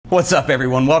What's up,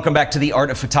 everyone? Welcome back to The Art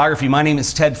of Photography. My name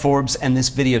is Ted Forbes, and this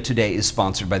video today is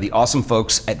sponsored by the awesome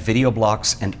folks at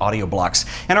VideoBlocks and AudioBlocks.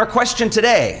 And our question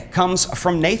today comes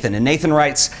from Nathan, and Nathan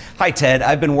writes, "Hi Ted,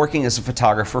 I've been working as a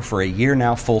photographer for a year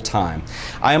now full-time.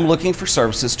 I am looking for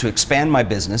services to expand my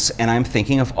business, and I'm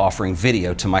thinking of offering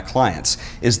video to my clients.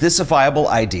 Is this a viable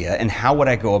idea, and how would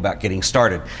I go about getting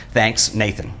started? Thanks,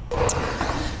 Nathan."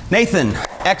 Nathan,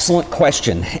 excellent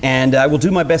question, and I will do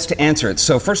my best to answer it.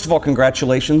 So first of all,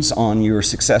 congratulations on your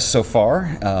success so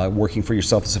far, working for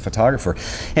yourself as a photographer.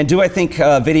 And do I think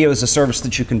video is a service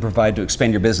that you can provide to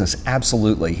expand your business?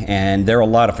 Absolutely, and there are a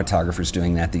lot of photographers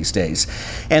doing that these days.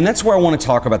 And that's where I want to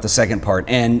talk about the second part.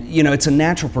 And you know, it's a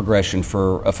natural progression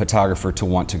for a photographer to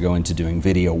want to go into doing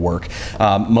video work.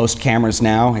 Most cameras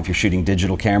now, if you're shooting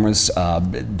digital cameras,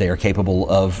 they are capable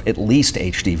of at least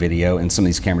HD video, and some of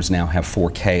these cameras now have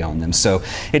 4K on them. So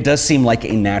it does seem like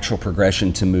a natural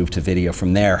progression to move to video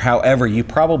from there. However, you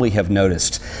probably have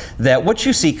noticed that what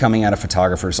you see coming out of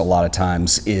photographers a lot of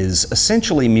times is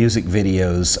essentially music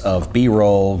videos of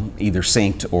B-roll, either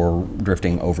synced or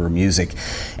drifting over music.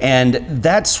 And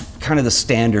that's kind of the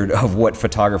standard of what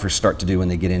photographers start to do when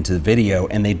they get into the video,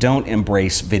 and they don't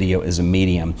embrace video as a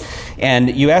medium.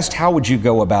 And you asked, how would you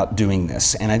go about doing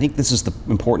this? And I think this is the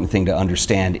important thing to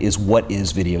understand, is what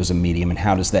is video as a medium and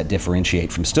how does that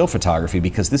differentiate from still photography,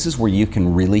 because this is where you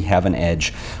can really have an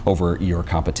edge over your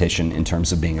competition in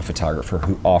terms of being a photographer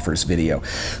who offers video.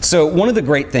 So one of the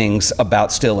great things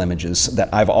about still images that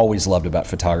I've always loved about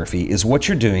photography is what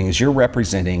you're doing is you're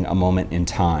representing a moment in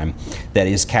time that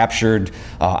is captured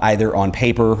either on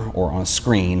paper or on a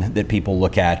screen that people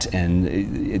look at,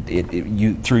 and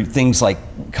you through things like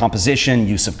composition,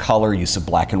 use of color, use of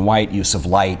black and white, use of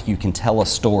light, you can tell a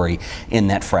story in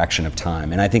that fraction of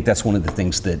time. And I think that's one of the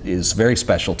things that is very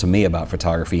special to me about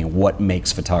photography and what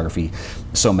makes photography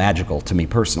so magical to me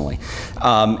personally.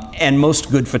 And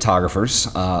most good photographers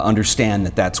understand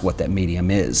that that's what that medium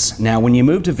is. Now, when you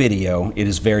move to video, it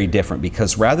is very different,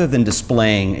 because rather than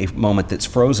displaying a moment that's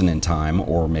frozen in time,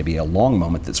 or maybe a long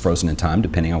moment that's frozen in time,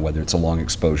 depending on whether it's a long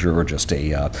exposure or just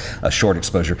a short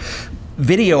exposure,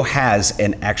 video has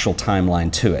an actual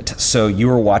timeline to it. So you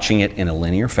are watching it in a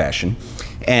linear fashion,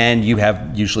 and you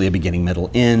have usually a beginning,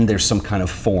 middle, end. There's some kind of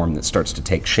form that starts to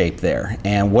take shape there.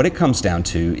 And what it comes down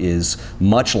to is,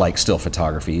 much like still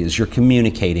photography, is you're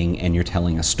communicating and you're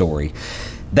telling a story.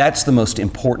 That's the most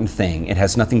important thing. It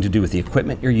has nothing to do with the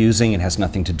equipment you're using. It has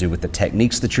nothing to do with the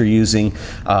techniques that you're using,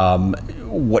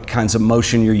 what kinds of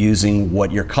motion you're using,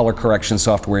 what your color correction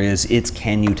software is. It's,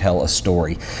 can you tell a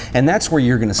story? And that's where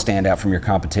you're going to stand out from your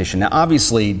competition. Now,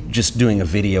 obviously, just doing a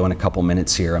video in a couple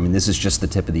minutes here, I mean, this is just the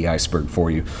tip of the iceberg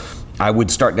for you. I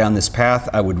would start down this path.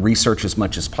 I would research as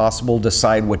much as possible,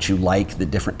 decide what you like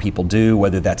that different people do,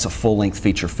 whether that's a full-length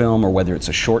feature film or whether it's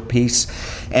a short piece.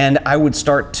 And I would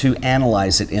start to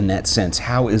analyze it in that sense.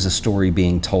 How is a story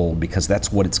being told? Because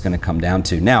that's what it's going to come down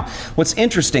to. Now, what's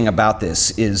interesting about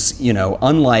this is, you know,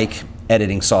 unlike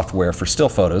editing software for still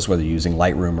photos, whether you're using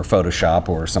Lightroom or Photoshop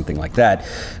or something like that,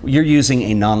 you're using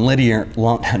a non-linear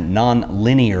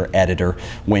editor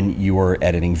when you are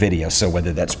editing video. So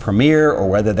whether that's Premiere or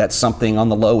whether that's something on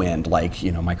the low end, like,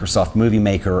 you know, Microsoft Movie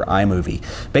Maker or iMovie,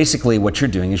 basically what you're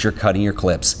doing is you're cutting your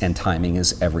clips, and timing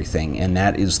is everything. And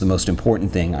that is the most important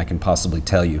thing I can possibly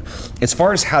tell you. As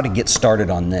far as how to get started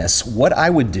on this, what I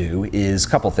would do is a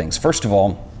couple things. First of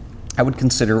all, I would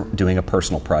consider doing a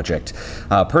personal project.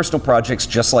 Personal projects,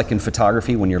 just like in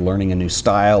photography, when you're learning a new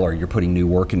style or you're putting new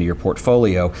work into your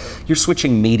portfolio, you're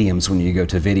switching mediums when you go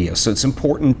to video. So it's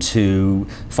important to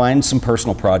find some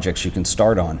personal projects you can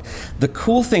start on. The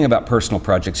cool thing about personal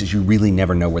projects is you really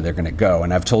never know where they're going to go.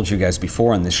 And I've told you guys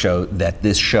before on this show that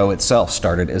this show itself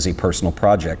started as a personal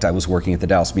project. I was working at the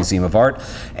Dallas Museum of Art,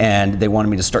 and they wanted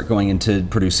me to start going into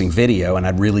producing video, and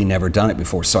I'd really never done it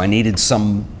before. So I needed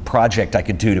some project I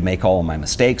could do to make all of my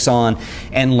mistakes on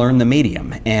and learn the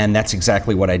medium, and that's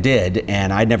exactly what I did.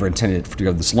 And I never intended it to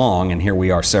go this long, and here we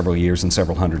are several years and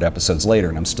several hundred episodes later,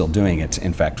 and I'm still doing it,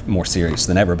 in fact more serious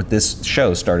than ever. But this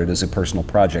show started as a personal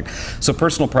project. So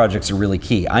personal projects are really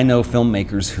key. I know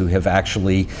filmmakers who have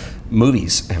actually,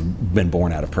 movies have been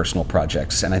born out of personal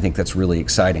projects, and I think that's really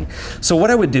exciting. So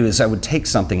what I would do is I would take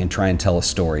something and try and tell a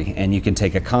story, and you can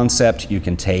take a concept, you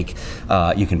can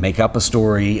make up a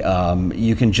story,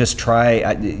 you can just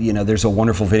try, you know, there's a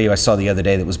wonderful video I saw the other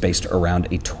day that was based around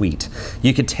a tweet.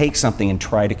 You could take something and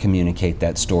try to communicate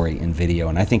that story in video,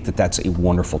 and I think that that's a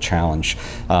wonderful challenge,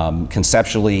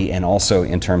 conceptually and also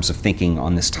in terms of thinking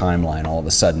on this timeline all of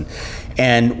a sudden.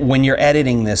 And when you're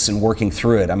editing this and working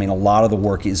through it, I mean, a lot of the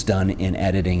work is done in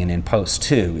editing and in post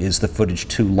too. Is the footage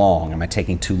too long? Am I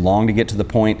taking too long to get to the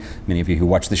point? Many of you who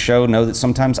watch the show know that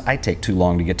sometimes I take too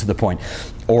long to get to the point.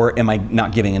 Or am I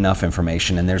not giving enough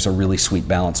information? And there's a really sweet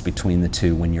balance between the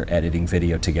two when you're editing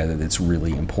video together that's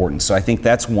really important. So I think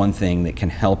that's one thing that can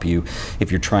help you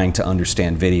if you're trying to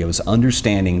understand video, is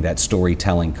understanding that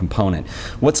storytelling component.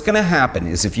 What's going to happen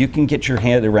is, if you can get your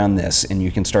head around this and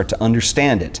you can start to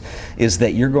understand it, is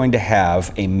that you're going to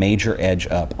have a major edge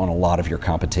up on a lot of your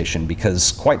competition,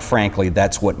 because quite frankly,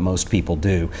 that's what most people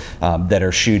do that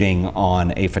are shooting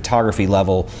on a photography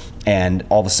level and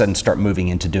all of a sudden start moving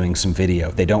into doing some video.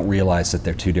 They don't realize that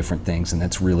they're two different things, and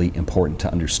that's really important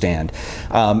to understand.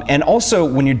 And also,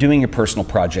 when you're doing your personal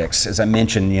projects, as I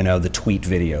mentioned, you know, the tweet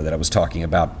video that I was talking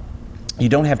about, you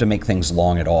don't have to make things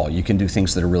long at all. You can do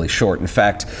things that are really short. In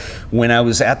fact, when I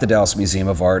was at the Dallas Museum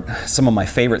of Art, some of my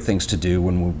favorite things to do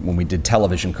when we did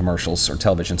television commercials or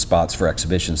television spots for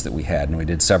exhibitions that we had, and we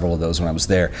did several of those when I was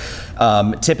there,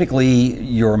 typically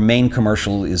your main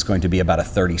commercial is going to be about a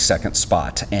 30-second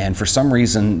spot. And for some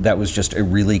reason, that was just a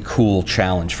really cool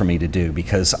challenge for me to do,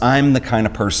 because I'm the kind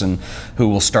of person who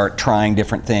will start trying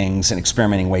different things and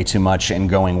experimenting way too much and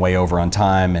going way over on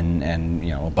time, and you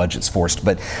know, a budget's forced.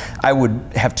 But I would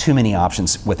have too many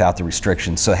options without the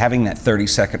restrictions. So having that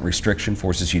 30-second restriction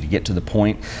forces you to get to the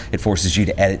point. It forces you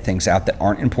to edit things out that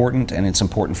aren't important, and it's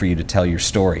important for you to tell your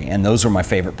story. And those are my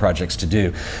favorite projects to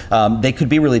do. They could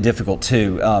be really difficult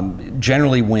too.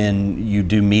 Generally, when you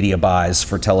do media buys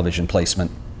for television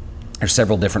placement, there's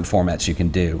several different formats you can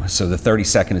do. So the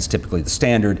 30-second is typically the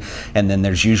standard, and then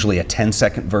there's usually a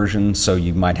 10-second version, so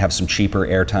you might have some cheaper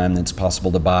airtime that's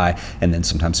possible to buy, and then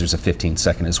sometimes there's a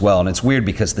 15-second as well. And it's weird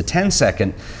because the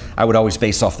 10-second, I would always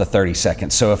base off the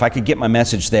 30-second. So if I could get my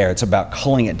message there, it's about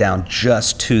culling it down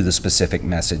just to the specific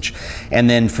message. And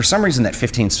then for some reason, that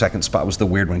 15-second spot was the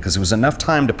weird one, because it was enough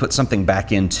time to put something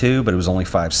back in too, but it was only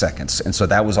 5 seconds. And so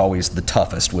that was always the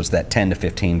toughest, was that 10 to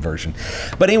 15 version.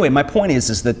 But anyway, my point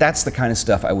is that that's the kind of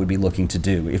stuff I would be looking to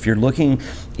do. If you're looking,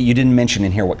 you didn't mention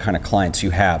in here what kind of clients you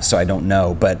have, so I don't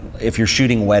know, but if you're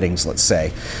shooting weddings, let's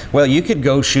say, well, you could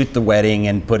go shoot the wedding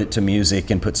and put it to music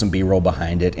and put some B-roll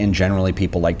behind it, and generally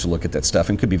people like to look at that stuff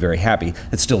and could be very happy.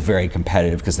 It's still very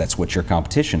competitive because that's what your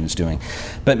competition is doing.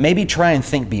 But maybe try and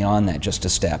think beyond that just a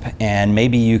step, and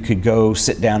maybe you could go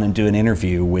sit down and do an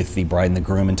interview with the bride and the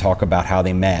groom and talk about how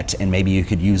they met, and maybe you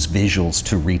could use visuals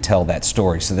to retell that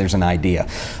story. So there's an idea.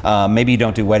 Maybe you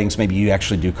don't do weddings, maybe you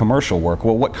actually do commercial work.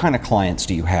 Well, what kind of clients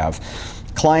do you have?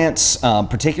 Clients,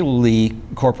 particularly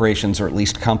corporations or at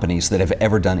least companies that have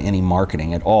ever done any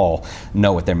marketing at all,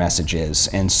 know what their message is.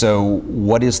 And so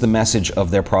what is the message of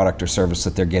their product or service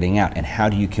that they're getting out, and how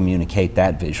do you communicate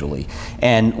that visually?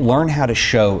 And learn how to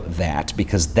show that,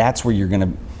 because that's where you're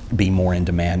going to be more in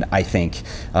demand, I think,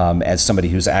 as somebody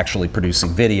who's actually producing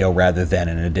video rather than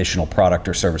an additional product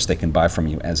or service they can buy from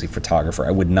you as a photographer.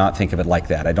 I would not think of it like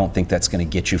that. I don't think that's going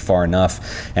to get you far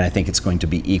enough, and I think it's going to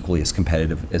be equally as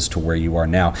competitive as to where you are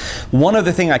now. One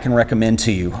other thing I can recommend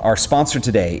to you, our sponsor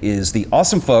today is the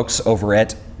awesome folks over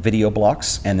at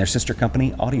VideoBlocks and their sister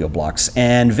company, AudioBlocks.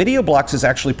 And VideoBlocks is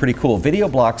actually pretty cool.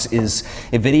 VideoBlocks is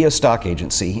a video stock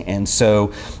agency, and so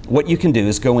what you can do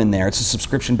is go in there. It's a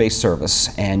subscription-based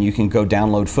service, and you can go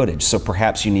download footage. So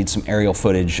perhaps you need some aerial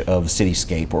footage of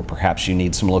cityscape, or perhaps you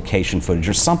need some location footage,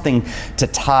 or something to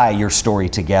tie your story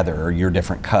together, or your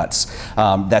different cuts.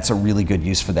 That's a really good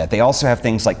use for that. They also have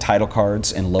things like title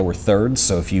cards and lower thirds,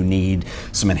 so if you need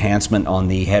some enhancement on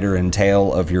the header and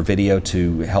tail of your video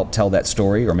to help tell that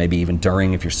story, or maybe even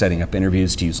during, if you're setting up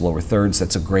interviews, to use lower thirds,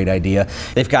 that's a great idea.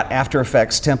 They've got After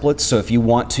Effects templates, so if you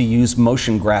want to use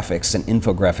motion graphics and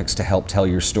infographics to help tell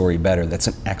your story better, that's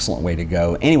an excellent way to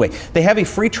go. Anyway, they have a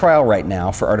free trial right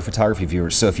now for Art of Photography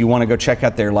viewers, so if you want to go check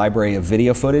out their library of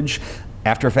video footage,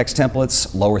 After Effects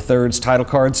templates, lower thirds, title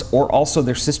cards, or also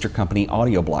their sister company,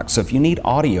 AudioBlocks. So if you need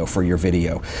audio for your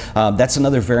video, that's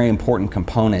another very important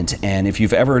component. And if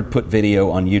you've ever put video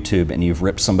on YouTube and you've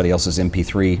ripped somebody else's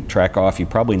MP3 track off, you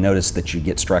probably noticed that you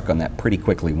get struck on that pretty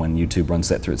quickly when YouTube runs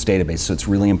that through its database. So it's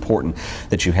really important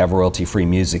that you have royalty-free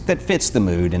music that fits the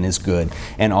mood and is good,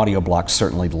 and AudioBlocks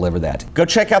certainly deliver that. Go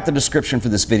check out the description for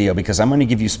this video, because I'm going to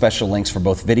give you special links for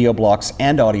both VideoBlocks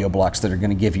and AudioBlocks that are going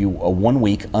to give you a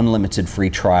 1-week unlimited free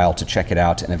trial to check it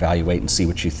out and evaluate and see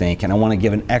what you think. And I want to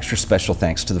give an extra special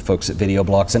thanks to the folks at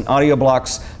VideoBlocks and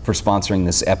AudioBlocks for sponsoring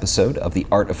this episode of The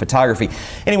Art of Photography.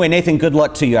 Anyway, Nathan, good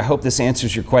luck to you. I hope this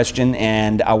answers your question,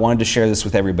 and I wanted to share this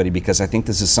with everybody because I think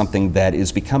this is something that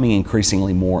is becoming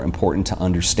increasingly more important to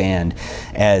understand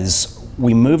as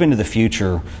we move into the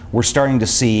future, we're starting to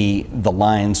see the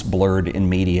lines blurred in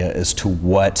media as to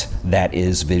what that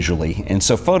is visually. And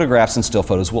so photographs and still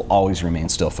photos will always remain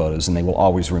still photos, and they will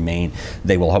always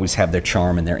have their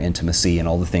charm and their intimacy and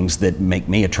all the things that make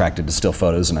me attracted to still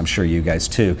photos, and I'm sure you guys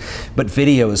too. But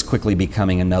video is quickly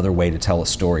becoming another way to tell a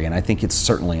story, and I think it's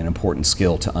certainly an important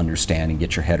skill to understand and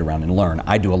get your head around and learn.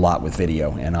 I do a lot with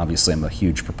video, and obviously I'm a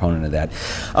huge proponent of that.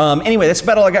 Anyway, that's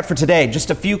about all I got for today. Just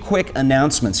a few quick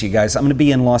announcements, you guys. I'm going to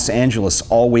be in Los Angeles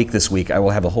all week this week. I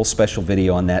will have a whole special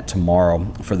video on that tomorrow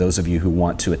for those of you who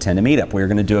want to attend a meetup. We're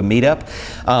going to do a meetup.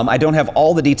 I don't have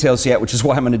all the details yet, which is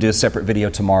why I'm going to do a separate video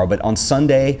tomorrow, but on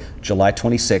Sunday, July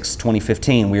 26,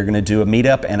 2015, we are going to do a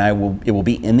meetup, and it will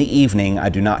be in the evening. I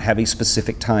do not have a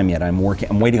specific time yet. I'm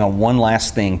waiting on one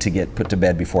last thing to get put to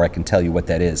bed before I can tell you what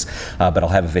that is. But I'll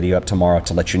have a video up tomorrow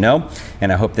to let you know,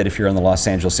 and I hope that if you're in the Los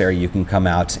Angeles area, you can come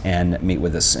out and meet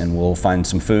with us, and we'll find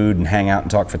some food and hang out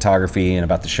and talk photography and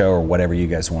about the show or whatever you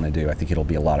guys want to do. I think it'll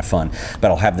be a lot of fun,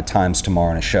 but I'll have the times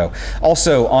tomorrow in a show.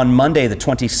 Also, on Monday the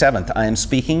 27th, I am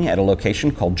speaking at a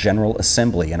location called General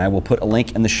Assembly, and I will put a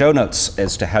link in the show notes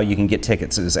as to how you can get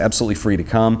tickets. It is absolutely free to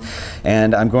come,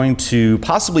 and I'm going to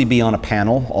possibly be on a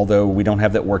panel, although we don't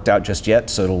have that worked out just yet,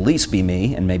 so it'll at least be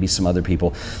me and maybe some other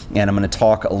people, and I'm going to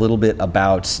talk a little bit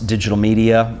about digital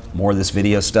media, more of this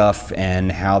video stuff,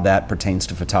 and how that pertains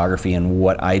to photography and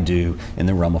what I do in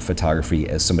the realm of photography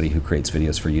as somebody who creates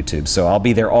videos for YouTube. So I'll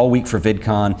be there all week for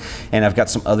VidCon, and I've got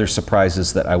some other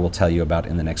surprises that I will tell you about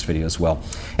in the next video as well.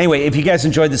 Anyway, if you guys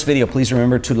enjoyed this video, please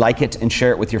remember to like it and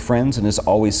share it with your friends, and as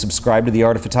always, subscribe to The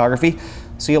Art of Photography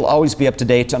so you'll always be up to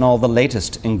date on all the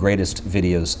latest and greatest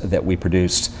videos that we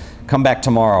produced. Come back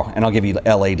tomorrow and I'll give you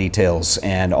LA details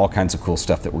and all kinds of cool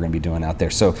stuff that we're going to be doing out there.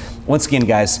 So once again,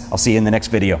 guys, I'll see you in the next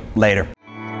video. Later.